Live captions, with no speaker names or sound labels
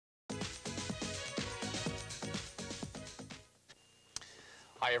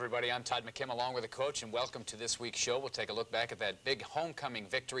Hi, everybody. I'm Todd McKim along with the coach, and welcome to this week's show. We'll take a look back at that big homecoming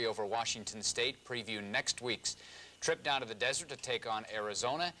victory over Washington State, preview next week's trip down to the desert to take on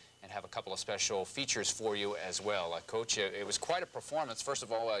Arizona, and have a couple of special features for you as well. Coach, it was quite a performance. First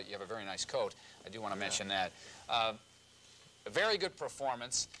of all, you have a very nice coat. I do want to mention that. A very good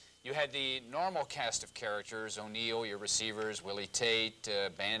performance. You had the normal cast of characters, O'Neal, your receivers, Willie Tate,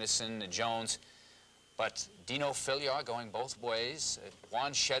 Bandison, Jones. But Dino Filia going both ways,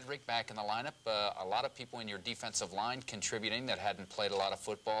 Juan Shedrick back in the lineup, a lot of people in your defensive line contributing that hadn't played a lot of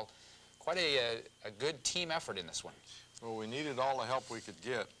football. Quite a good team effort in this one. Well, we needed all the help we could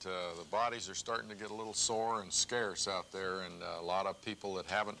get. The bodies are starting to get a little sore and scarce out there, and a lot of people that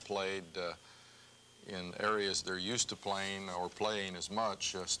haven't played in areas they're used to playing or playing as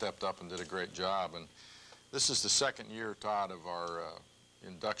much stepped up and did a great job. And this is the second year, Todd, of our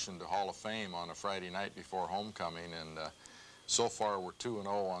induction to Hall of Fame on a Friday night before homecoming, and so far we're 2-0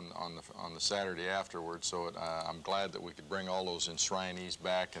 on the Saturday afterwards. So I'm glad that we could bring all those enshrinees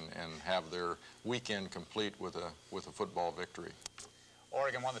back and have their weekend complete with a football victory.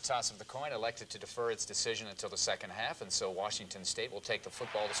 Oregon won the toss of the coin, elected to defer its decision until the second half, and so Washington State will take the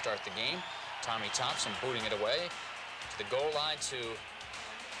football to start the game. Tommy Thompson booting it away to the goal line to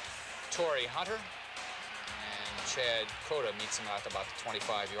Torrey Hunter. Chad Cota meets him out about the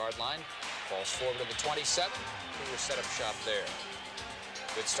 25-yard line. Falls forward to the 27. Cougars set up shop there.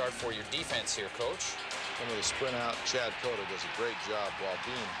 Good start for your defense here, Coach. Coming to sprint out, Chad Cota does a great job while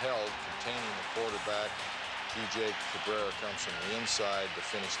being held, containing the quarterback. DJ Cabrera comes from the inside to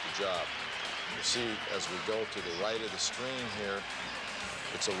finish the job. You see, as we go to the right of the screen here,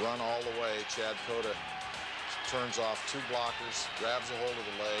 it's a run all the way. Chad Cota turns off two blockers, grabs a hold of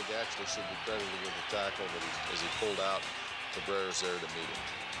the leg, actually should be credited with the tackle, but as he pulled out, Cabrera's there to meet him.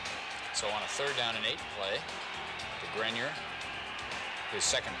 So on a 3rd down and 8 play, DeGrenier, his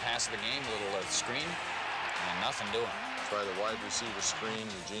second pass of the game, little screen, and nothing doing. Try the wide receiver screen.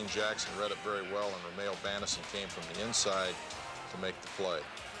 Eugene Jackson read it very well, and Romeo Bandison came from the inside to make the play.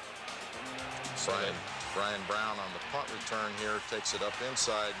 So Brian Brown on the punt return here takes it up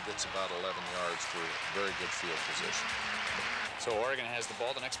inside and gets about 11 yards for a very good field position. So Oregon has the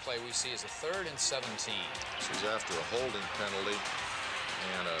ball. The next play we see is a 3rd and 17. She's after a holding penalty,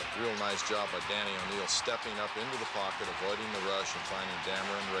 and a real nice job by Danny O'Neal stepping up into the pocket, avoiding the rush, and finding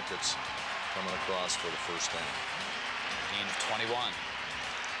Dameron Ricketts coming across for the first down. Gain of 21.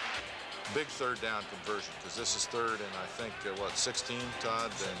 Big 3rd down conversion, because this is 3rd and I think, what, 16,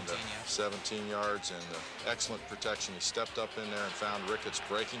 Todd? 17, and 17 yards, and excellent protection. He stepped up in there and found Ricketts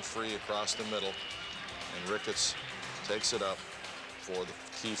breaking free across the middle, and Ricketts takes it up for the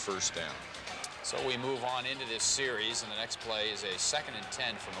key first down. So we move on into this series, and the next play is a 2nd and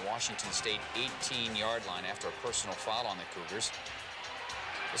 10 from the Washington State 18-yard line after a personal foul on the Cougars.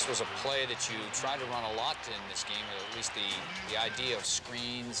 This was a play that you tried to run a lot in this game, or at least the idea of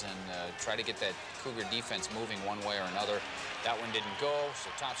screens and try to get that Cougar defense moving one way or another. That one didn't go, so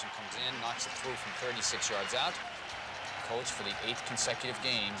Thompson comes in, knocks it through from 36 yards out. Coach, for the 8th consecutive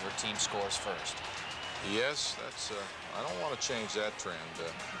game, your team scores first. Yes, that's. I don't want to change that trend.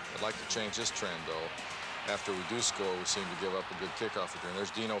 I'd like to change this trend, though. After we do score, we seem to give up a good kickoff return.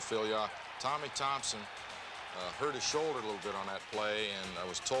 There's Dino Filia. Tommy Thompson hurt his shoulder a little bit on that play, and I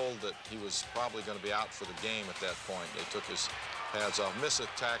was told that he was probably going to be out for the game at that point. They took his pads off, miss a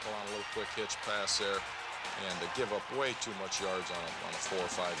tackle on a little quick hitch pass there, and they give up way too much yards on a 4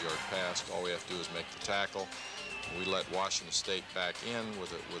 or 5 yard pass. All we have to do is make the tackle. We let Washington State back in with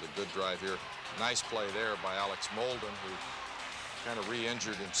a good drive here. Nice play there by Alex Molden, who kind of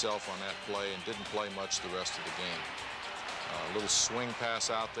re-injured himself on that play and didn't play much the rest of the game. A little swing pass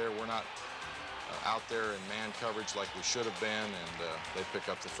out there. We're not out there in man coverage like we should have been, and they pick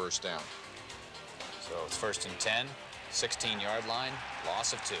up the first down. So it's 1st and 10, 16-yard line,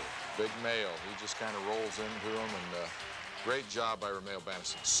 loss of 2. Big Mayo, he just kind of rolls into him, and great job by Romeo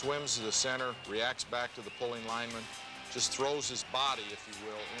Bandison. Swims to the center, reacts back to the pulling lineman, just throws his body, if you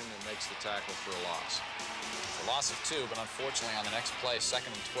will, in and makes the tackle for a loss. A loss of 2, but unfortunately on the next play, 2nd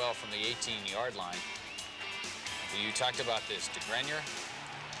and 12 from the 18-yard line. You talked about this, DeGrenier.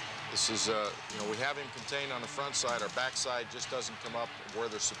 This is, you know, we have him contained on the front side. Our backside just doesn't come up where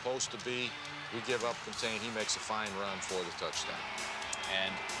they're supposed to be. We give up contained. He makes a fine run for the touchdown.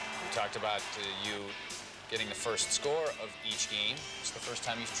 And we talked about you getting the first score of each game. It's the first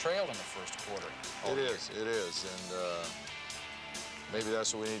time you've trailed in the first quarter. It is. And maybe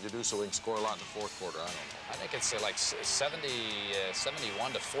that's what we need to do so we can score a lot in the fourth quarter. I don't know. I think it's like 71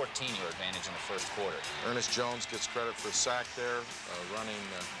 to 14 your advantage in the first quarter. Ernest Jones gets credit for a sack there, running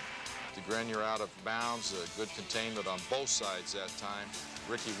DeGrenier out of bounds. Good containment on both sides that time.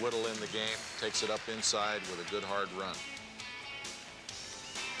 Ricky Whittle in the game, takes it up inside with a good hard run.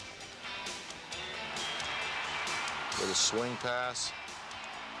 With a swing pass.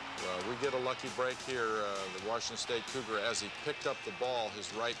 We get a lucky break here. The Washington State Cougar, as he picked up the ball,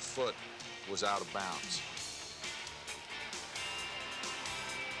 his right foot was out of bounds.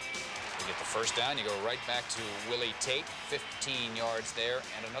 You get the first down, you go right back to Willie Tate, 15 yards there,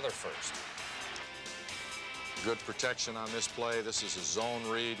 and another first. Good protection on this play. This is a zone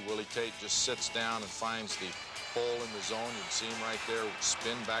read. Willie Tate just sits down and finds the hole in the zone. You can see him right there,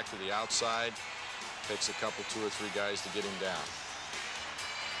 spin back to the outside. Takes a couple, 2 or 3 guys to get him down.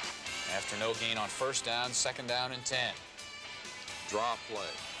 After no gain on first down, second down and 10. Draw play.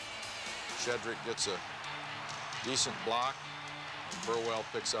 Shedrick gets a decent block. Burwell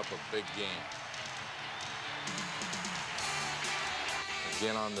picks up a big gain.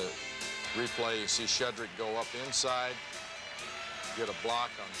 Again on the replay, you see Shedrick go up inside, get a block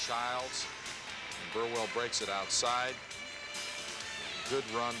on Childs, and Burwell breaks it outside. Good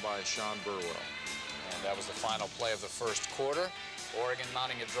run by Sean Burwell. And that was the final play of the first quarter. Oregon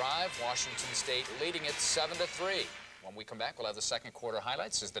mounting a drive, Washington State leading it 7-3. When we come back, we'll have the second quarter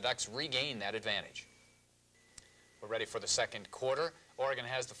highlights as the Ducks regain that advantage. We're ready for the second quarter. Oregon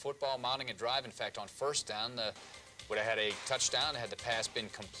has the football, mounting a drive. In fact, on first down, would have had a touchdown had the pass been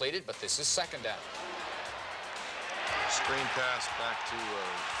completed, but this is second down. Screen pass back to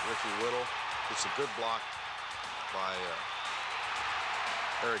Ricky Whittle. It's a good block by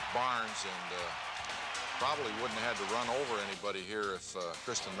Eric Barnes, and probably wouldn't have had to run over anybody here if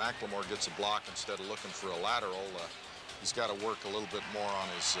Kristen McLemore gets a block instead of looking for a lateral. He's got to work a little bit more on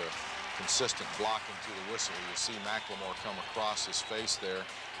his consistent blocking to the whistle. You see McLemore come across his face there,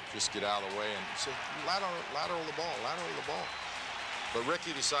 just get out of the way and say, lateral the ball, lateral the ball. But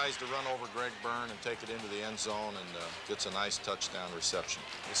Ricky decides to run over Greg Byrne and take it into the end zone and gets a nice touchdown reception.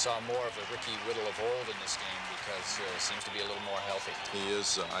 We saw more of the Ricky Whittle of old in this game because he seems to be a little more healthy. He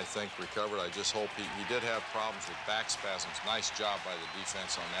is, I think, recovered. I just hope he did have problems with back spasms. Nice job by the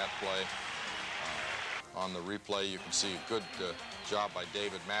defense on that play. On the replay, you can see a good job by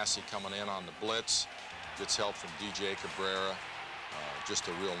David Massey coming in on the blitz. Gets help from DJ Cabrera. Just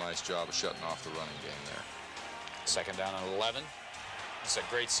a real nice job of shutting off the running game there. Second down and 11. It's a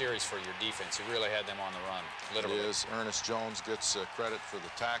great series for your defense. You really had them on the run, literally. It is. Ernest Jones gets credit for the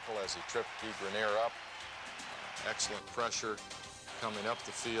tackle as he tripped Guy Grenier up. Excellent pressure coming up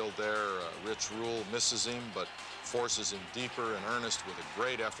the field there. Rich Rule misses him, but forces him deeper, and Ernest, with a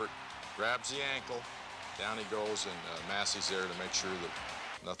great effort, grabs the ankle. Down he goes, and Massey's there to make sure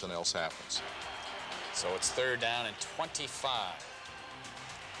that nothing else happens. So it's third down and 25.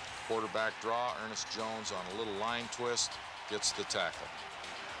 Quarterback draw. Ernest Jones on a little line twist. Gets the tackle.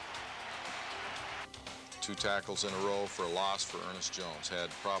 2 tackles in a row for a loss for Ernest Jones. Had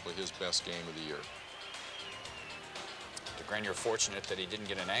probably his best game of the year. Grenier fortunate that he didn't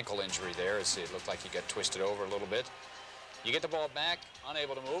get an ankle injury there, as it looked like he got twisted over a little bit. You get the ball back,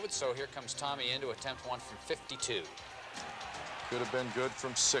 unable to move it, so here comes Tommy in to attempt one from 52. Could have been good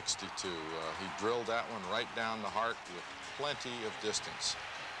from 62. He drilled that one right down the heart with plenty of distance.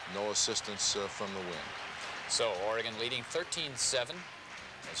 No assistance from the wind. So Oregon leading 13-7.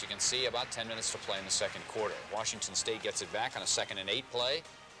 As you can see, about 10 minutes to play in the second quarter. Washington State gets it back on a 2nd and 8 play.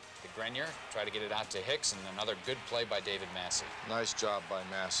 The Grenier try to get it out to Hicks, and another good play by David Massey. Nice job by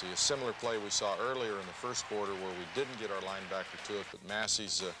Massey. A similar play we saw earlier in the first quarter where we didn't get our linebacker to it, but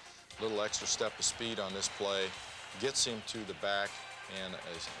Massey's little extra step of speed on this play gets him to the back, and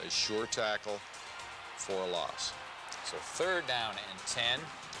a sure tackle for a loss. So third down and 10.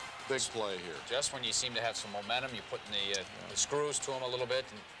 Big play here. Just when you seem to have some momentum, you're putting the screws to him a little bit,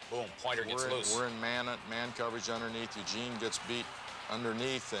 and boom, pointer gets loose. We're in man coverage underneath. Eugene gets beat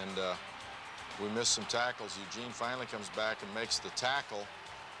underneath, and we miss some tackles. Eugene finally comes back and makes the tackle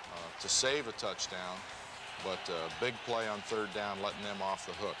to save a touchdown, but big play on third down, letting them off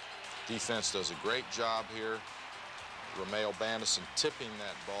the hook. Defense does a great job here. Romeo Bandison tipping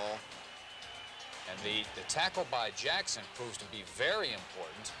that ball. And the tackle by Jackson proves to be very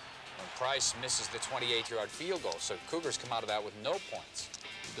important when Price misses the 28-yard field goal. So Cougars come out of that with no points.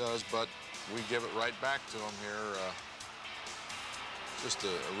 He does, but we give it right back to him here. Just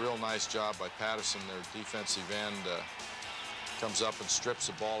a real nice job by Patterson, their defensive end. Comes up and strips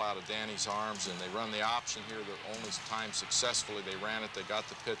the ball out of Danny's arms, and they run the option here the only time successfully they ran it. They got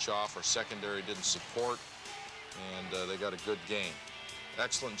the pitch off. Our secondary didn't support, and they got a good gain.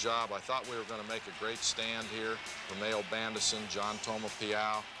 Excellent job. I thought we were going to make a great stand here. Romeo Bandison, John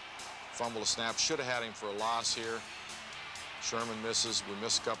Tomapiao. Fumble a snap. Should have had him for a loss here. Sherman misses. We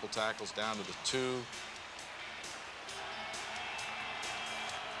miss a couple tackles down to the 2.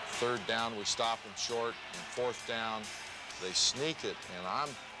 third down, we stop them short. And fourth down, they sneak it. And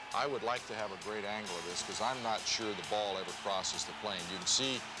I would like to have a great angle of this because I'm not sure the ball ever crosses the plane. You can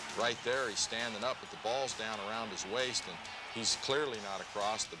see right there he's standing up, but the ball's down around his waist, and he's clearly not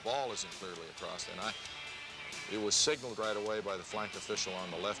across. The ball isn't clearly across. And it was signaled right away by the flank official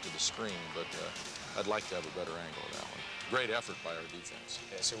on the left of the screen, but I'd like to have a better angle of that one. Great effort by our defense.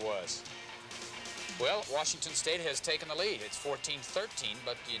 Yes, it was. Well, Washington State has taken the lead. It's 14-13,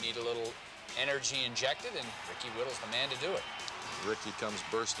 but you need a little energy injected, and Ricky Whittle's the man to do it. Ricky comes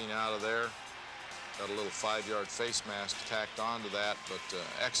bursting out of there. Got a little 5-yard face mask tacked onto that, but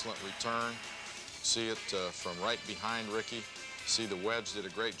excellent return. See it from right behind Ricky. See the wedge did a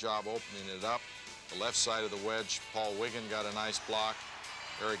great job opening it up. The left side of the wedge, Paul Wiggin got a nice block.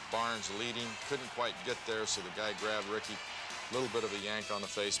 Eric Barnes leading, couldn't quite get there, so the guy grabbed Ricky. A little bit of a yank on the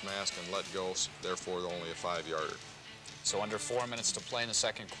face mask and let go, so therefore only a 5-yarder. So under 4 minutes to play in the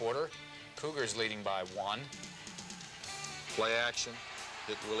second quarter. Cougars leading by 1. Play action,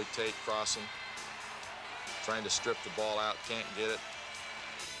 hit Willie Tate crossing. Trying to strip the ball out, can't get it.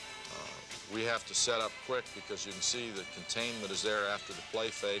 We have to set up quick because you can see the containment is there after the play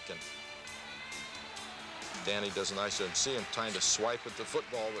fake, and Danny does a nice job. You can see him trying to swipe at the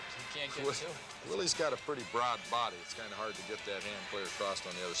football, but he can't get to it. Willie's got a pretty broad body. It's kind of hard to get that hand clear across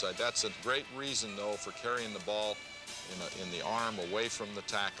on the other side. That's a great reason, though, for carrying the ball in the arm away from the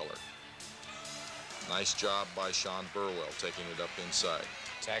tackler. Nice job by Sean Burwell taking it up inside.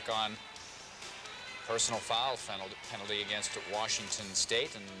 Tack on personal foul penalty against Washington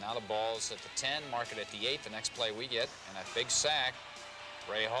State, and now the ball's at the 10, mark it at the 8. The next play we get, and a big sack.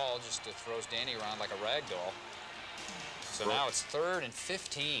 Ray Hall just throws Danny around like a rag doll. So now it's 3rd and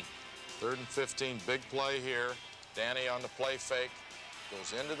 15. 3rd and 15, big play here. Danny on the play fake,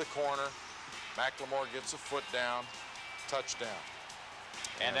 goes into the corner. McLemore gets a foot down, touchdown.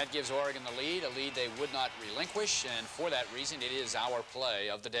 And that gives Oregon the lead, a lead they would not relinquish, and for that reason, it is our play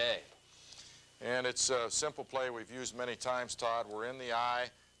of the day. And it's a simple play we've used many times, Todd. We're in the eye,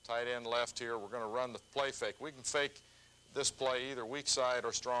 tight end left here. We're going to run the play fake. We can fake this play either weak side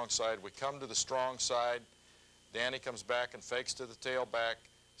or strong side. We come to the strong side. Danny comes back and fakes to the tailback,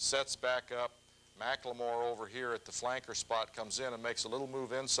 sets back up. McLemore over here at the flanker spot comes in and makes a little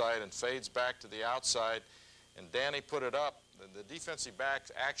move inside and fades back to the outside. And Danny put it up. The defensive back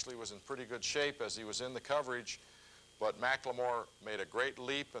actually was in pretty good shape as he was in the coverage, but McLemore made a great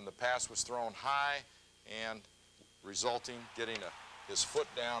leap and the pass was thrown high and resulting getting his foot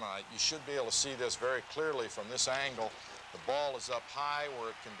down. You should be able to see this very clearly from this angle. The ball is up high where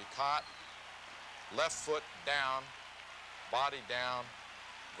it can be caught. Left foot down, body down,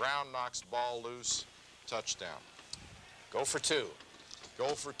 ground knocks ball loose, touchdown. Go for 2. Go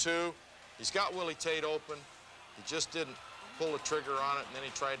for 2. He's got Willie Tate open. He just didn't pull the trigger on it, and then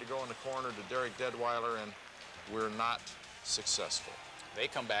he tried to go in the corner to Derek Deadweiler, and we're not successful. They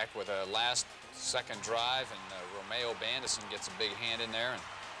come back with a last-second drive, and Romeo Bandison gets a big hand in there, and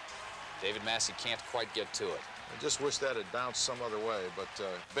David Massey can't quite get to it. I just wish that had bounced some other way, but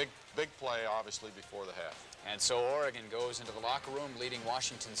big play, obviously, before the half. And so Oregon goes into the locker room, leading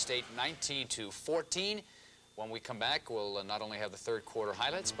Washington State 19-14. When we come back, we'll not only have the third quarter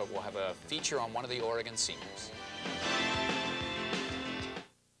highlights, but we'll have a feature on one of the Oregon seniors.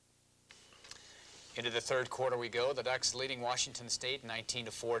 Into the third quarter we go. The Ducks leading Washington State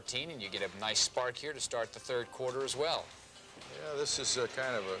 19-14, and you get a nice spark here to start the third quarter as well. Yeah, this is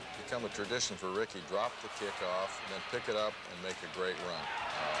kind of become a tradition for Ricky. Drop the kickoff and then pick it up and make a great run.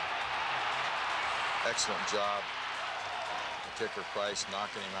 Excellent job. The kicker Price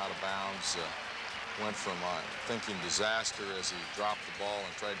knocking him out of bounds. Went from thinking disaster as he dropped the ball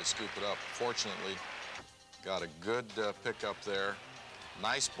and tried to scoop it up. Fortunately, got a good pickup there.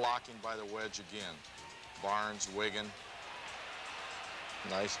 Nice blocking by the wedge again. Barnes, Wiggin.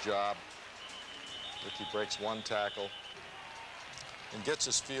 Nice job. Ricky breaks one tackle and gets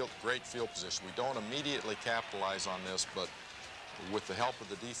his great field position. We don't immediately capitalize on this, but with the help of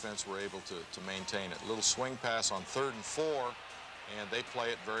the defense, we're able to maintain it. Little swing pass on 3rd and 4, and they play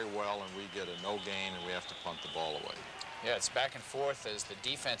it very well, and we get a no gain, and we have to punt the ball away. Yeah, it's back and forth as the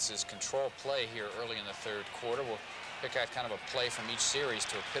defenses control play here early in the third quarter. We'll pick out kind of a play from each series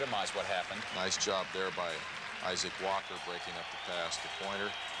to epitomize what happened. Nice job there by Isaac Walker breaking up the pass to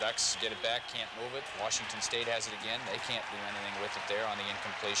Pointer. Ducks get it back, can't move it. Washington State has it again. They can't do anything with it there on the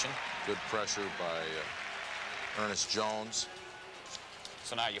incompletion. Good pressure by Ernest Jones.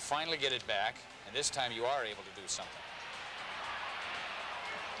 So now you finally get it back, and this time you are able to do something.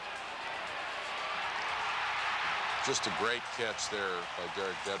 Just a great catch there by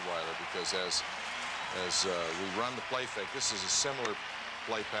Derek Deadweiler, because as we run the play fake, this is a similar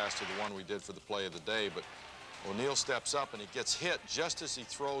play pass to the one we did for the play of the day, but O'Neal steps up and he gets hit just as he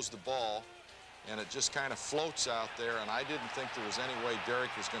throws the ball, and it just kind of floats out there, and I didn't think there was any way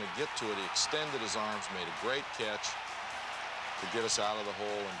Derek was going to get to it. He extended his arms, made a great catch to get us out of the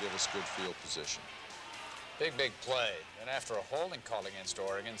hole and give us good field position. Big, big play. And after a holding call against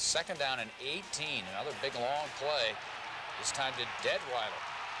Oregon, 2nd down and 18, another big long play, this time to Detweiler.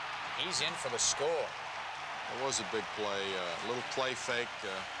 He's in for the score. It was a big play, a little play fake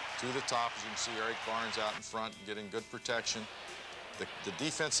to the top. As you can see, Eric Barnes out in front getting good protection. The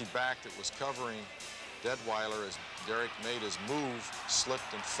defensive back that was covering Detweiler as Derek made his move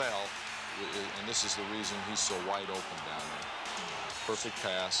slipped and fell, and this is the reason he's so wide open down there. Perfect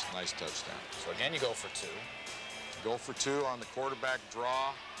pass, nice touchdown. So again, you go for 2. Go for 2 on the quarterback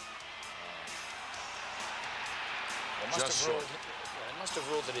draw. Just short. It must have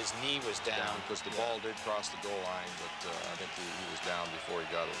ruled that his knee was down. Because the ball did cross the goal line, but I think he was down before he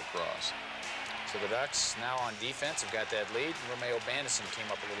got it across. So the Ducks now on defense have got that lead. Romeo Bandison came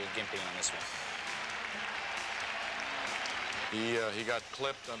up a little gimpy on this one. He got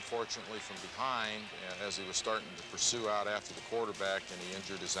clipped, unfortunately, from behind as he was starting to pursue out after the quarterback, and he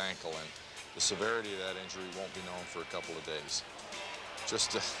injured his ankle. And the severity of that injury won't be known for a couple of days.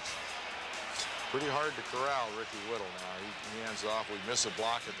 Just pretty hard to corral Ricky Whittle now. He hands off. We miss a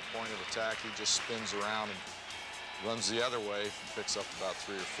block at the point of attack. He just spins around and runs the other way and picks up about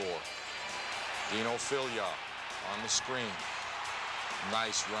 3 or 4. Dino Filia on the screen.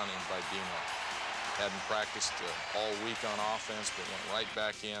 Nice running by Dino. Hadn't practiced all week on offense, but went right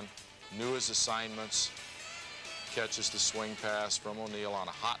back in. Knew his assignments. Catches the swing pass from O'Neal on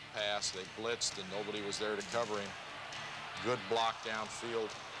a hot pass. They blitzed and nobody was there to cover him. Good block downfield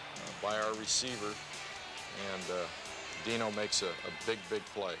by our receiver. And Dino makes a big, big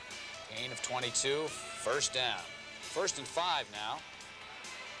play. Gain of 22, 1st down. 1st and 5 now.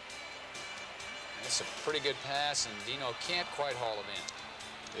 It's a pretty good pass, and Dino can't quite haul it in.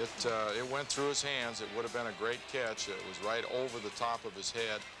 It went through his hands. It would have been a great catch. It was right over the top of his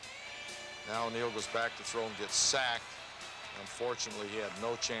head. Now O'Neal goes back to throw and gets sacked. Unfortunately, he had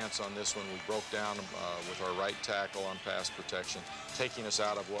no chance on this one. We broke down with our right tackle on pass protection, taking us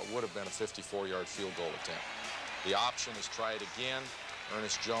out of what would have been a 54-yard field goal attempt. The option is try it again.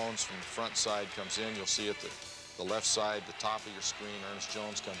 Ernest Jones from the front side comes in. You'll see at the left side, the top of your screen, Ernest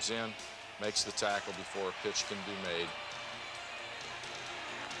Jones comes in, makes the tackle before a pitch can be made.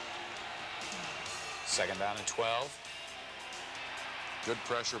 2nd down and 12. Good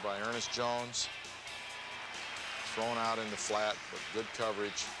pressure by Ernest Jones. Thrown out in the flat, but good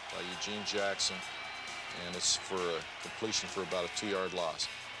coverage by Eugene Jackson. And it's for a completion for about a 2-yard loss.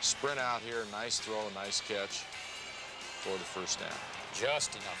 Sprint out here, nice throw, nice catch for the 1st down.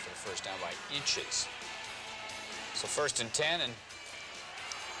 Just enough for the 1st down by inches. So 1st and 10, and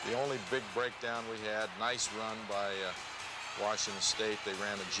the only big breakdown we had, nice run by Washington State. They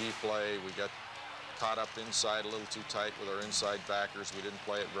ran a G play. We got caught up inside a little too tight with our inside backers. We didn't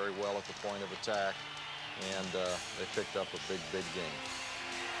play it very well at the point of attack, and they picked up a big, big gain.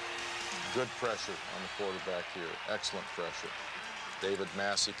 Good pressure on the quarterback here. Excellent pressure. David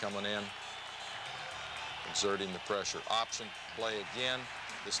Massey coming in, exerting the pressure. Option play again.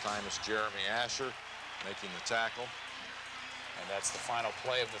 This time it's Jeremy Asher making the tackle. And that's the final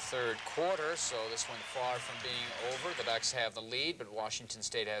play of the 3rd quarter, so this one far from being over. The Ducks have the lead, but Washington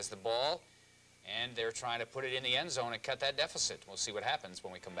State has the ball, and they're trying to put it in the end zone and cut that deficit. We'll see what happens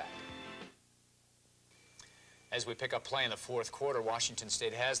when we come back. As we pick up play in the 4th quarter, Washington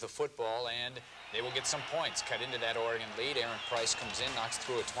State has the football, and they will get some points. Cut into that Oregon lead. Aaron Price comes in, knocks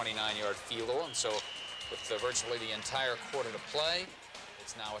through a 29-yard field goal, and so with virtually the entire quarter to play,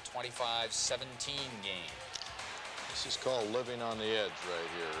 it's now a 25-17 game. This is called living on the edge right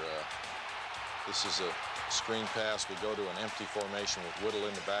here. This is a screen pass. We go to an empty formation with Whittle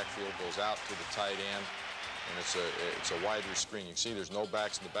in the backfield, goes out to the tight end, and it's a wider screen. You can see there's no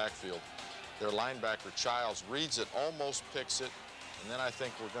backs in the backfield. Their linebacker, Childs, reads it, almost picks it, and then I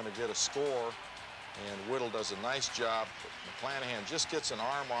think we're going to get a score, and Whittle does a nice job. McClanahan just gets an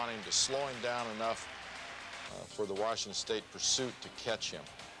arm on him to slow him down enough for the Washington State pursuit to catch him.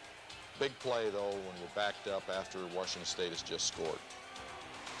 Big play, though, when we're backed up after Washington State has just scored.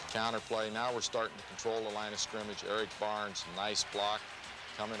 Counter play. Now we're starting to control the line of scrimmage. Eric Barnes, nice block,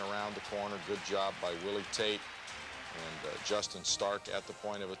 coming around the corner. Good job by Willie Tate and Justin Stark at the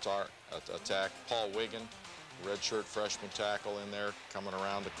point of attack. Paul Wiggin, redshirt freshman tackle in there, coming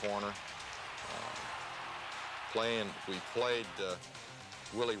around the corner. We played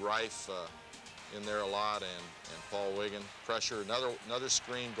Willie Reif in there a lot, and Paul Wiggin. Pressure, another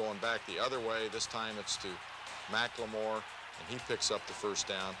screen going back the other way. This time it's to McLemore, and he picks up the first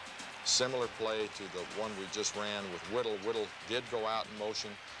down. Similar play to the one we just ran with Whittle. Whittle did go out in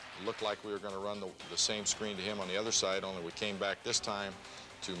motion. It looked like we were going to run the same screen to him on the other side, only we came back this time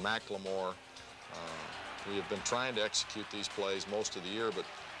to McLemore. We have been trying to execute these plays most of the year, but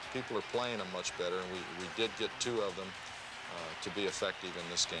people are playing them much better, and we did get 2 of them to be effective in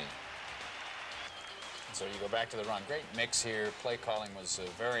this game. So you go back to the run. Great mix here. Play calling was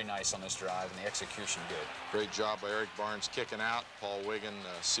very nice on this drive, and the execution good. Great job by Eric Barnes kicking out. Paul Wiggin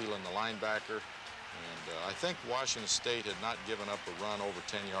sealing the linebacker. And I think Washington State had not given up a run over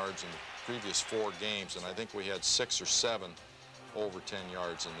 10 yards in the previous 4 games, and I think we had 6 or 7 over 10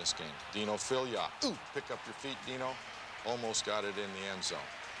 yards in this game. Dino Filia. Ooh, pick up your feet, Dino. Almost got it in the end zone.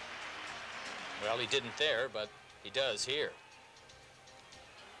 Well, he didn't there, but he does here.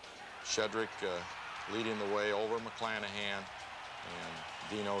 Shedrick leading the way over McClanahan, and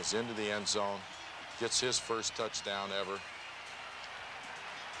Dino's into the end zone, gets his first touchdown ever.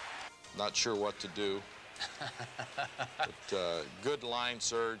 Not sure what to do, but good line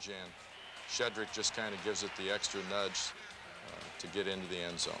surge, and Shedrick just kind of gives it the extra nudge to get into the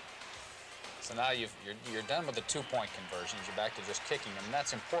end zone. So now you're done with the 2-point conversions. You're back to just kicking them, and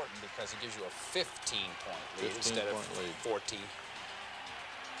that's important because it gives you a 15-point lead instead of 14.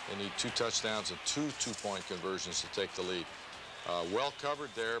 They need 2 touchdowns and 2 2-point conversions to take the lead. Well covered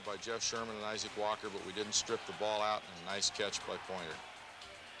there by Jeff Sherman and Isaac Walker, but we didn't strip the ball out, and a nice catch by Pointer.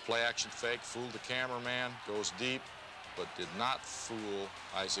 Play action fake, fooled the cameraman, goes deep, but did not fool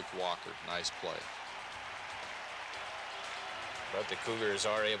Isaac Walker. Nice play. But the Cougars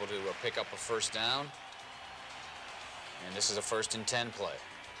are able to pick up a first down, and this is a 1st and 10 play.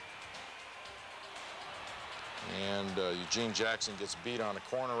 And Eugene Jackson gets beat on a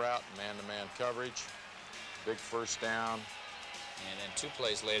corner route, man-to-man coverage. Big first down. And then 2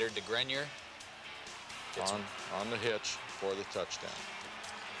 plays later, DeGrenier gets on the hitch for the touchdown.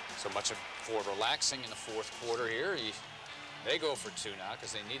 So much for relaxing in the 4th quarter here. They go for 2 now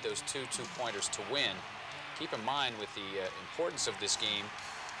because they need those 2 2-pointers to win. Keep in mind with the importance of this game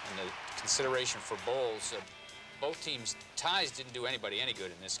and the consideration for bowls, both teams' ties didn't do anybody any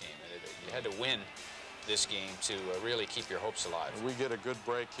good in this game. You had to win this game to really keep your hopes alive. We get a good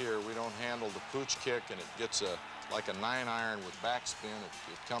break here. We don't handle the pooch kick, and it gets like a 9-iron with backspin.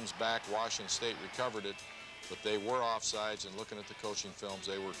 It comes back. Washington State recovered it, but they were offsides, and looking at the coaching films,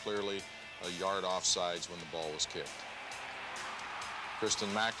 they were clearly a yard offsides when the ball was kicked. Kristen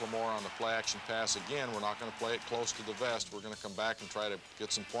McLemore on the play action pass again. We're not going to play it close to the vest. We're going to come back and try to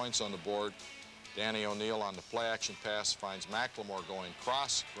get some points on the board. Danny O'Neill on the play action pass finds McLemore going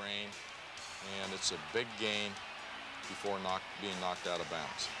cross grain, and it's a big gain before being knocked out of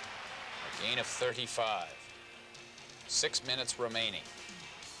bounds. A gain of 35. 6 minutes remaining.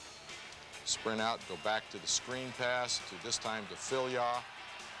 Sprint out, go back to the screen pass, to this time to Filia.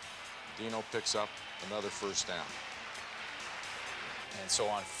 Dino picks up another first down. And so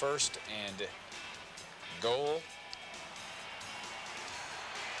on 1st and goal,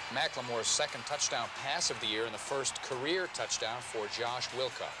 McLemore's 2nd touchdown pass of the year and the 1st career touchdown for Josh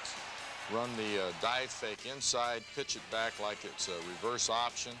Wilcox. Run the dive fake inside, pitch it back like it's a reverse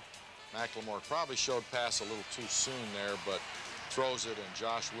option. McLemore probably showed pass a little too soon there, but throws it, and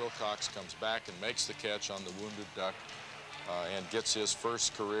Josh Wilcox comes back and makes the catch on the wounded duck and gets his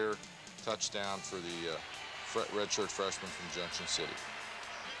 1st career touchdown for the redshirt freshman from Junction City.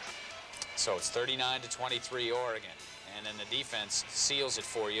 So it's 39-23 Oregon, and then the defense seals it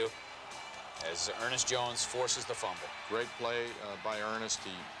for you as Ernest Jones forces the fumble. Great play by Ernest.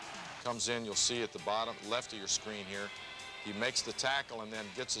 He comes in, you'll see at the bottom left of your screen here. He makes the tackle and then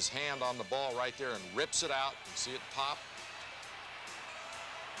gets his hand on the ball right there and rips it out. You see it pop.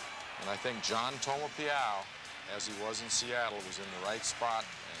 And I think John Tomapiao, as he was in Seattle, was in the right spot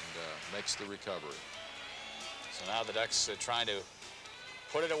and makes the recovery. So now the Ducks are trying to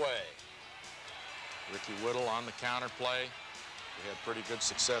put it away. Ricky Whittle on the counter play. We had pretty good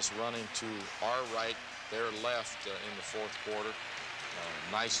success running to our right, their left in the 4th quarter.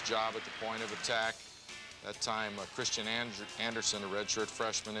 Nice job at the point of attack. That time, Christian Anderson, a redshirt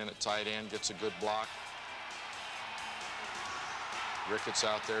freshman in at tight end, gets a good block. Ricketts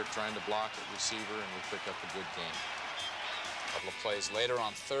out there trying to block at receiver, and we pick up a good game. A couple of plays later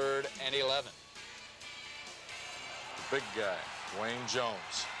on 3rd and 11. The big guy, Dwayne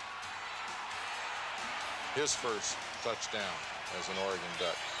Jones. His 1st touchdown as an Oregon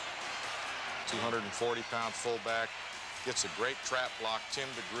Duck. 240-pound fullback. Gets a great trap block. Tim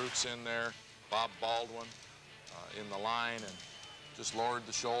DeGroot's in there. Bob Baldwin in the line, and just lowered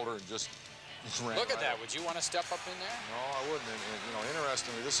the shoulder and just ran Look at right that. up. Would you want to step up in there? No, I wouldn't. And, you know,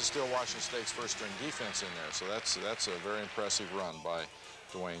 interestingly, this is still Washington State's first-string defense in there, so that's a very impressive run by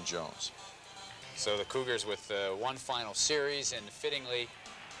Dwayne Jones. So the Cougars with one final series, and fittingly,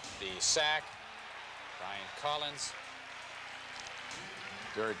 the sack. Brian Collins.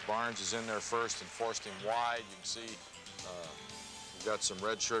 Derek Barnes is in there first and forced him wide. You can see we've got some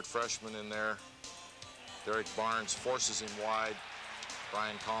redshirt freshmen in there. Derek Barnes forces him wide.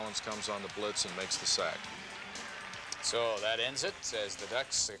 Brian Collins comes on the blitz and makes the sack. So that ends it as the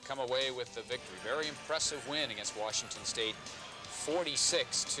Ducks come away with the victory. Very impressive win against Washington State,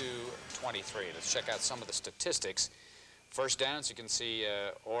 46-23. Let's check out some of the statistics. First downs, you can see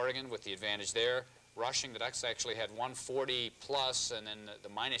Oregon with the advantage there. Rushing, the Ducks actually had 140 plus, and then the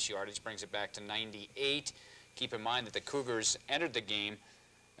minus yardage brings it back to 98. Keep in mind that the Cougars entered the game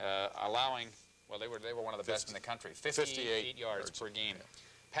allowing, well, they were one of the best in the country, 58 yards per game. Yeah.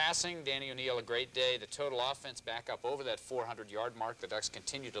 Passing, Danny O'Neill, a great day. The total offense back up over that 400-yard mark. The Ducks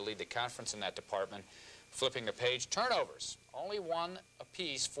continue to lead the conference in that department. Flipping the page, turnovers, only one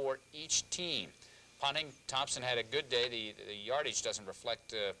apiece for each team. Punting, Thompson had a good day. The yardage doesn't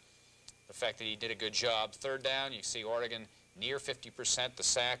reflect the fact that he did a good job. Third down, you see Oregon near 50%. The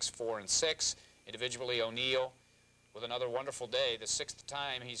sacks, 4 and 6. Individually, O'Neill with another wonderful day. The 6th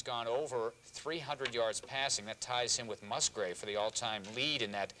time he's gone over 300 yards passing. That ties him with Musgrave for the all-time lead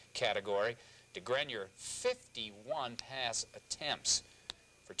in that category. DeGrenier, 51 pass attempts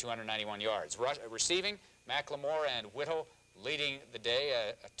for 291 yards. Receiving, McLemore and Whittle leading the day.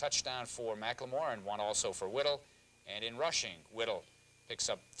 A touchdown for McLemore and one also for Whittle. And in rushing, Whittle picks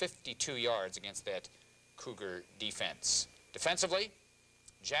up 52 yards against that Cougar defense. Defensively,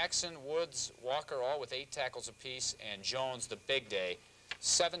 Jackson, Woods, Walker all with 8 tackles apiece, and Jones, the big day,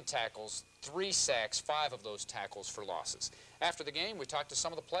 7 tackles, 3 sacks, 5 of those tackles for losses. After the game, we talked to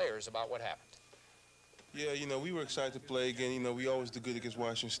some of the players about what happened. Yeah, you know, we were excited to play again. You know, we always do good against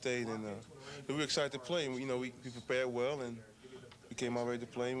Washington State, and we were excited to play. And, you know, we prepared well, and we came out ready to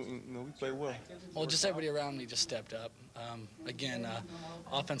play, and, you know, we played well. Well, just everybody around me just stepped up. Again,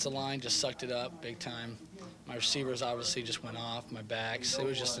 offensive line just sucked it up big time. My receivers obviously just went off, my backs. It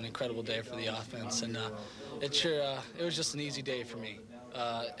was just an incredible day for the offense, and it was just an easy day for me.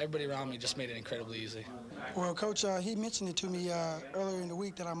 Everybody around me just made it incredibly easy. Well, Coach, he mentioned it to me earlier in the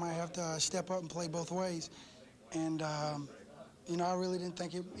week that I might have to step up and play both ways. And, you know, I really didn't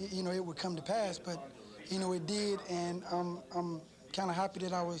think it would come to pass, but, you know, it did, and I'm kind of happy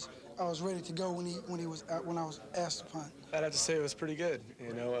that I was ready to go when I was asked to punt. I'd have to say it was pretty good.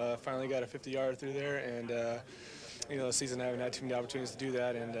 You know, finally got a 50-yard through there, and you know, the season I haven't had too many opportunities to do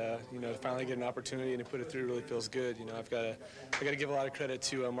that, and you know, to finally get an opportunity and to put it through really feels good. You know, I got to give a lot of credit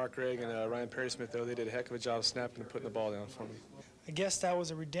to Mark Gregg and Ryan Perry-Smith, though. They did a heck of a job snapping and putting the ball down for me. I guess that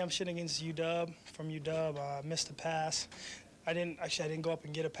was a redemption against UW. From UW, missed a pass. I didn't go up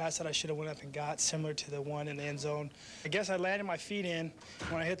and get a pass that I should have went up and got, similar to the one in the end zone. I guess I landed my feet in.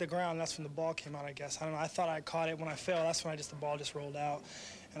 When I hit the ground, that's when the ball came out, I guess. I don't know. I thought I caught it. When I fell, that's when the ball just rolled out.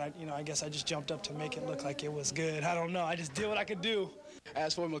 And I guess I just jumped up to make it look like it was good. I don't know. I just did what I could do.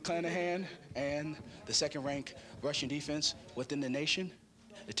 As for McClanahan and the second-ranked rushing defense within the nation,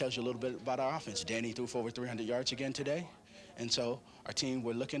 it tells you a little bit about our offense. Danny threw for over 300 yards again today. And so our team,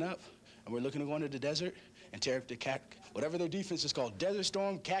 we're looking up, and we're looking to go into the desert and tear up the whatever their defense is called, Desert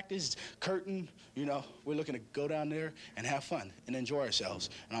Storm, Cactus, Curtain, you know, we're looking to go down there and have fun and enjoy ourselves.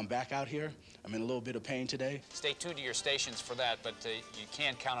 And I'm back out here. I'm in a little bit of pain today. Stay tuned to your stations for that, but you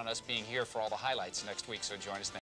can count on us being here for all the highlights next week, so join us then.